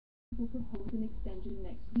will propose an extension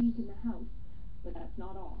next week in the House. But that's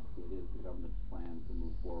not all. It is the government's plan to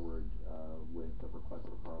move forward with a request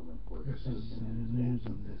to Parliament for extension and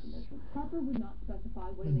expansion of the commission. Harper would not specify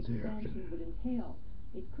what an expansion would entail.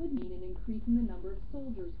 It could mean an increase in the number of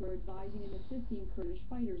soldiers who are advising and assisting Kurdish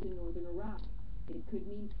fighters in northern Iraq. It could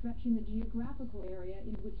mean stretching the geographical area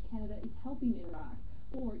in which Canada is helping Iraq,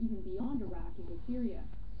 or even beyond Iraq into Syria.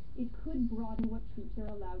 It could broaden what troops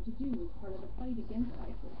are allowed to do as part of the fight against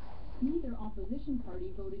ISIL. Neither opposition party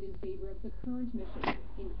voted in favor of the current mission.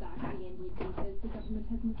 In fact, the NDP says the government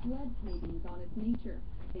has misled Canadians on its nature.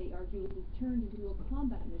 They argue it has turned into a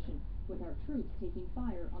combat mission, with our troops taking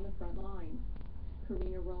fire on the front lines.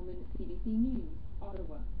 Karina Roman, CBC News,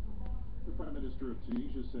 Ottawa. The Prime Minister of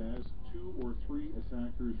Tunisia says 2 or 3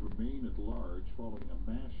 attackers remain at large following a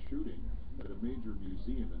mass shooting at a major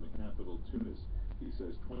museum in the capital, Tunis. He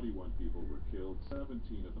says 21 people were killed, 17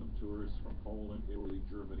 of them tourists from Poland, Italy,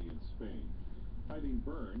 Germany, and Spain. Eileen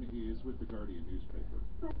Byrne is with the Guardian newspaper.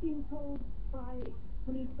 I've been told by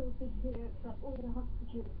police sources here that all the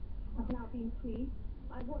hostages have now been freed.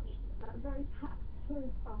 I watched a very packed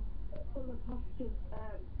tourist bus full of hostages,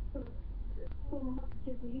 former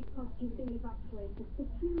hostages, released hostages being evacuated. The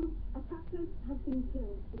 2 attackers have been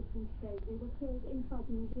killed, it's been said. They were killed inside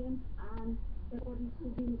the museum, and their bodies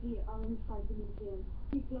presumably are inside the museum.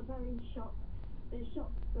 People are very shocked. They're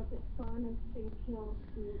shocked that foreigners being killed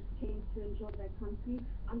who came to enjoy their country.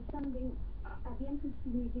 I'm standing at the entrance to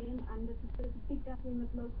the museum, and there's a big gathering of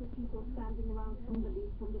local people standing around somebody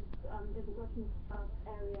from the working class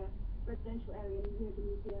area, residential area near the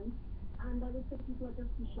museum. And I would say people are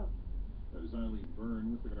just in shock. That is Eileen Byrne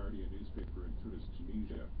with the Guardian newspaper in Tunis,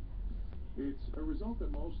 Tunisia. It's a result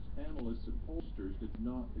that most analysts and pollsters did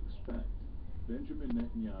not expect. Benjamin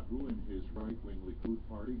Netanyahu and his right-wing Likud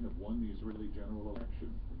party have won the Israeli general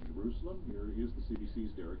election. In Jerusalem, here is the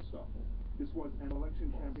CBC's Derek Stoffel. This was an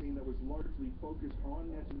election campaign that was largely focused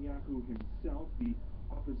on Netanyahu himself, the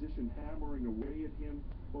opposition hammering away at him,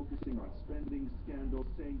 focusing on spending scandals,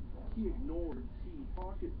 saying he ignored key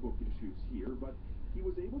pocketbook issues here, but he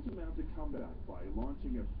was able to mount a comeback by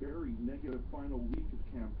launching a very negative final week of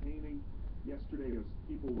campaigning. Yesterday, as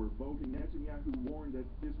people were voting, Netanyahu warned that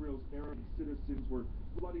Israel's Arab citizens were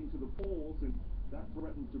flooding to the polls, and that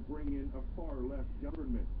threatened to bring in a far-left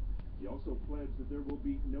government. He also pledged that there will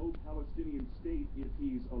be no Palestinian state if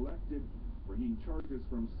he's elected, bringing charges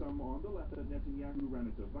from some on the left that Netanyahu ran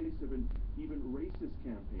a divisive and even racist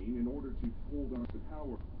campaign in order to hold on to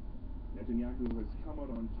power. Netanyahu has come out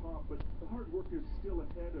on top, but the hard work is still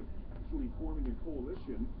ahead of actually forming a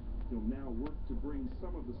coalition. He'll now work to bring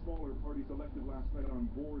some of the smaller parties elected last night on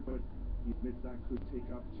board, but he admits that could take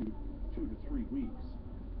up to 2 to 3 weeks.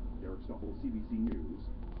 Derek Stoffel, CBC News,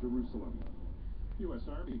 Jerusalem. U.S.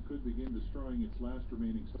 Army could begin destroying its last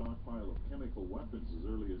remaining stockpile of chemical weapons as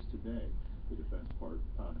early as today. The Defense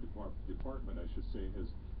Department, has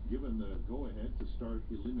given the go-ahead to start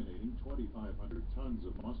eliminating 2,500 tons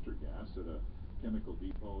of mustard gas at a chemical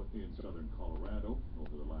depot in southern Colorado.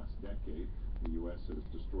 Over the last decade, the U.S. has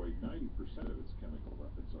destroyed 90% of its chemical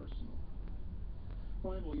weapons arsenal.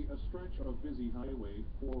 Finally, a stretch of busy Highway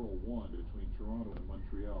 401 between Toronto and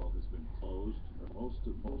Montreal has been closed,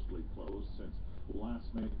 mostly closed, since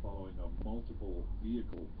last night following a multiple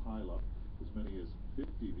vehicle pileup. As many as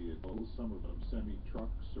 50 vehicles, some of them semi-trucks,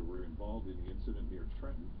 were involved in the incident near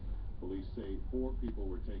Trenton. Police say 4 people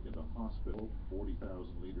were taken to hospital. 40,000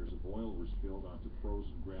 liters of oil were spilled onto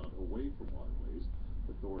frozen ground away from waterways.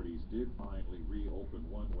 Authorities did finally reopen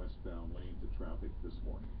one westbound lane to traffic this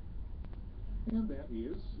morning. And that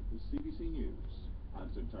is CBC News. I'm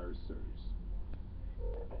Centaurus Sirs.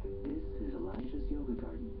 This is Elijah's Yoga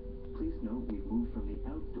Garden. Please note we've moved from the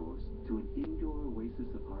outdoors to an indoor oasis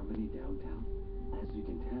of harmony downtown. As you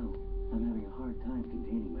can tell, I'm having a hard time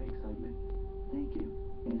containing my excitement. Thank you,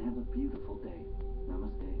 and have a beautiful day.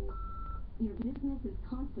 Namaste. Your business is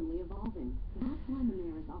constantly evolving. That's why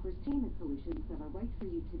Moneris offers payment solutions that are right for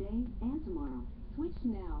you today and tomorrow. Switch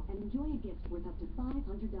now and enjoy a gift worth up to $500.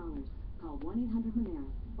 Call 1-800-MONERIS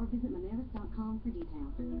or visit Moneris.com for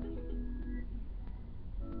details.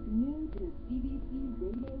 New to CBC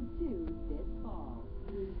Radio 2 this fall.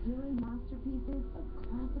 The enduring masterpieces of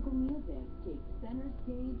classical music take center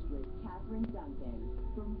stage with Catherine Duncan.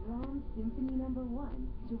 From Brahms Symphony No. 1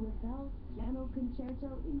 to Ravel's Piano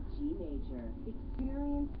Concerto in G major.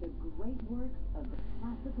 Experience the great works of the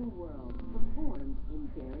classical world performed in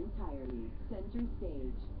their entirety. Center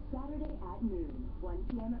stage, Saturday at noon, 1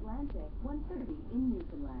 p.m. Atlantic, 1:30 in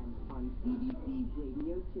Newfoundland on CBC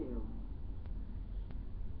Radio 2.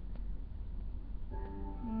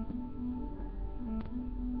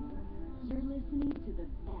 You're listening to the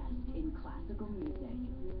best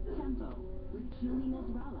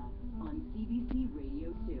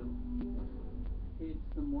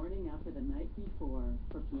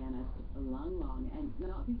Long Long, and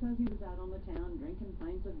not because he was out on the town drinking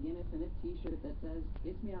pints of Guinness in a t-shirt that says,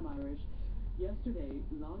 "It's me, I'm Irish." Yesterday,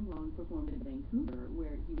 Long Long performed in Vancouver,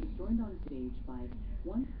 where he was joined on stage by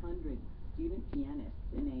 100 student pianists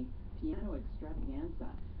in a piano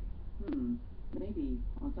extravaganza. Maybe,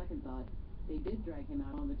 on second thought, they did drag him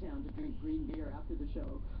out on the town to drink green beer after the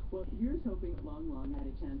show. Well, here's hoping that Long Long had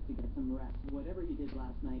a chance to get some rest, whatever he did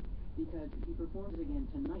last night, because he performs again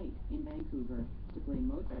tonight in Vancouver to play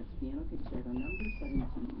Mozart's Piano Concerto No.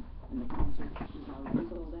 17, and the concert is already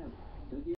sold out. So here